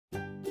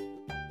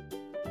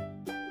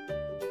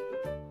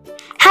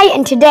Hi,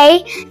 and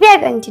today we are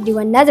going to do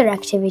another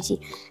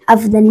activity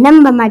of the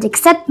Number Magic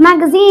Set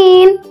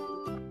magazine.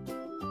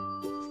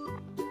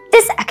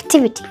 This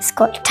activity is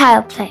called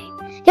Tile Play.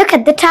 Look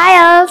at the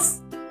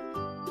tiles.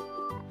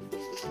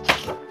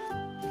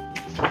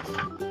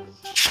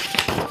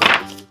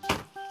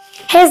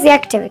 Here's the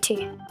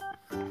activity.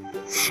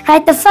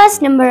 Write the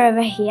first number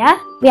over here.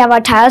 We have our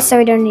tiles, so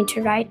we don't need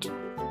to write.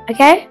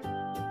 Okay?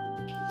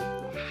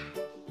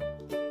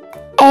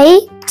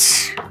 8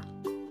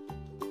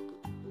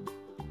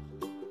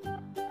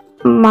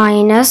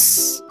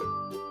 minus,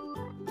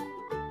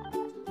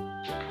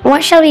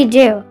 what shall we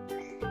do?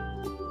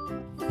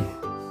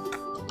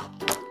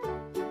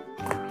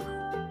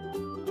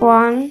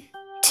 One,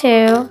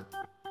 2,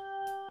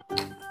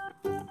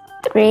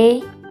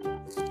 3,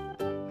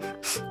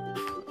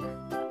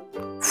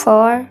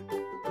 4,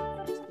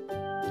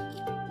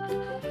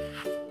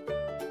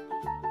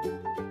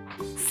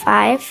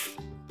 5,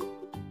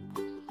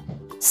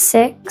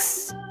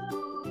 6,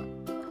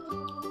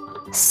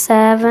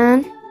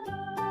 7,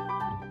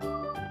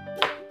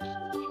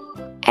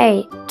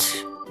 8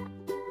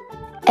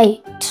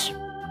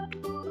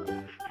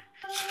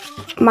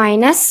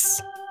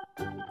 minus,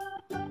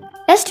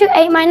 let's do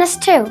 8 minus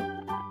 2.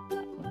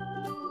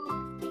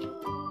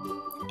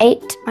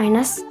 8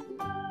 minus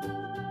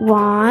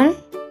 1,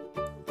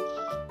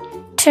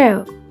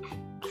 2.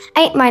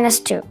 8 minus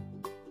 2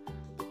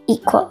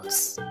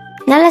 equals.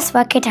 Now let's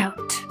work it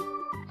out.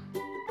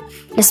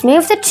 Let's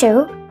move the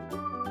 2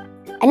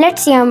 and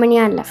let's see how many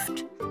are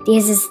left.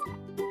 These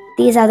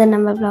are the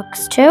number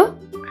blocks 2.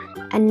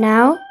 And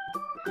now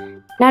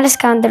let's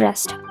count the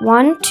rest.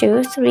 1,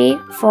 2, 3,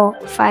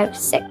 4, 5,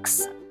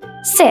 6.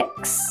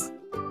 6.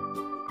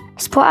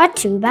 Let's put our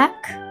 2 back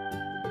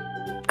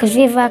because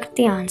we've worked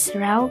the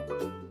answer out.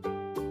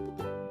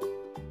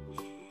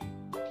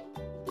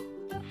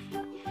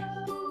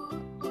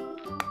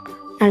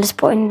 Now let's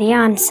put in the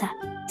answer.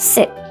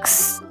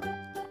 6.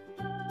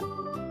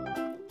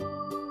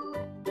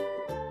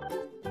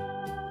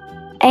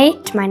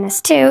 8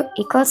 minus 2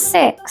 equals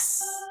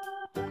 6.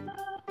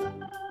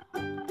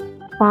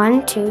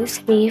 1, 2,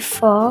 3,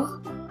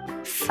 4,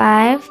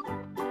 5,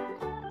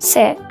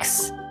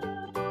 6.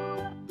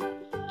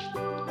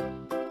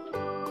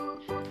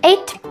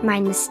 8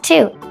 minus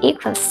 2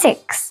 equals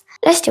 6.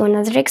 Let's do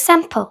another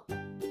example.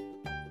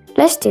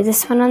 Let's do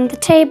this one on the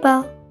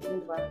table.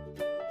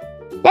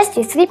 Let's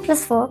do 3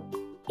 plus 4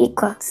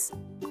 equals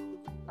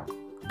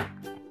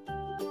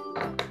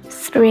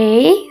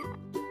 3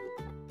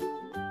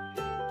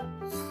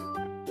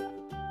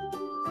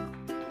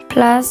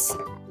 plus,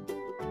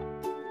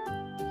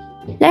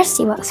 let's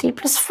see what 3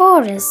 plus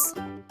 4 is.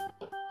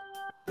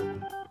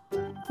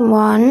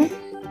 1,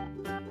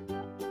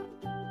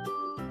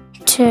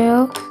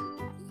 2,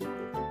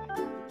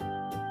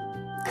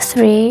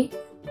 3,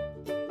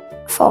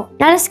 4.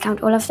 Now let's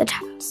count all of the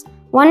tiles.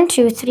 1,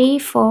 2, 3,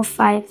 4,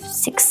 5,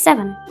 6,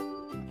 7.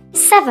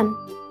 7.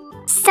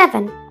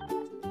 7.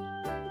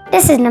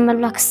 This is number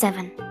block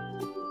 7.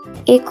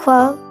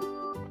 Equal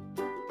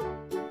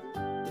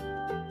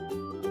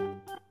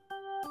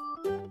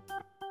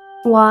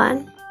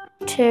 1,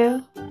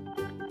 2,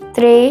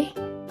 3,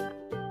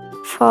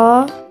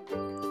 4,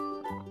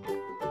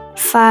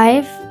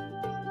 5,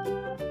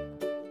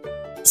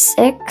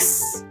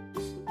 6,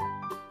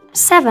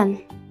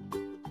 7.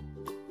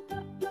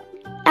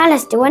 Now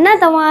let's do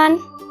another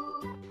one.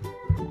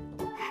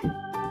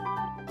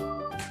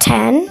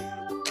 10.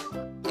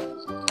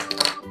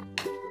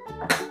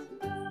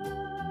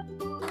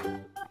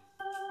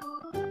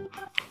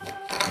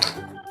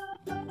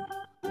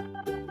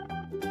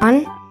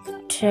 1,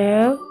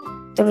 2,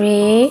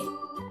 3,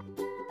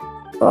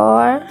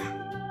 4,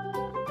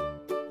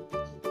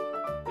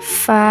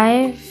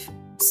 5,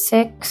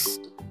 6,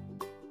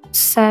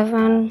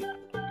 7,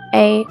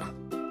 8,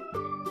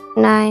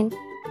 9,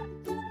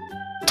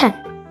 10.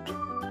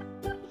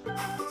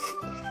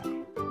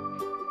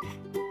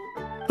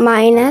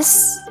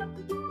 Minus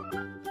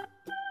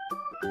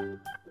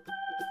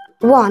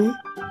 1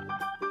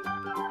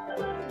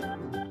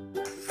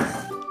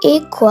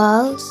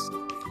 equals,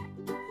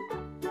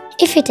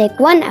 if you take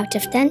 1 out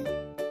of 10,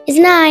 is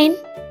 9.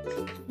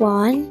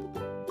 1,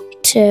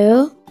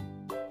 2,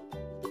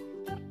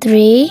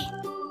 3,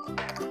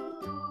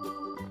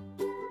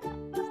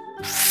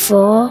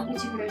 4,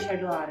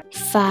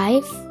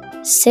 5,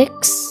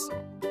 6,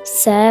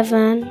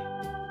 7,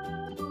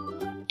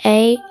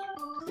 8,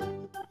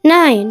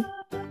 9.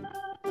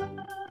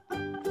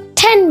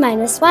 10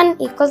 minus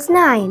 1 equals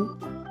 9.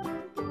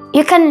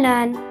 You can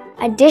learn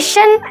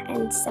addition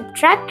and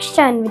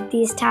subtraction with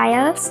these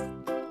tiles.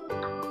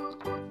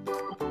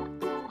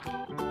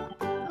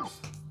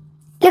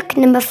 Look,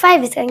 number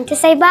 5 is going to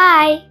say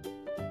bye.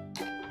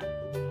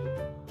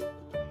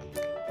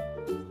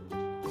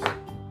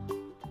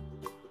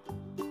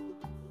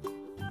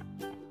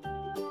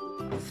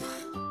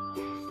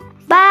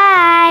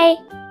 Bye.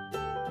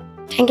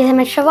 Thank you so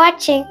much for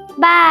watching.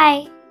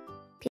 Bye.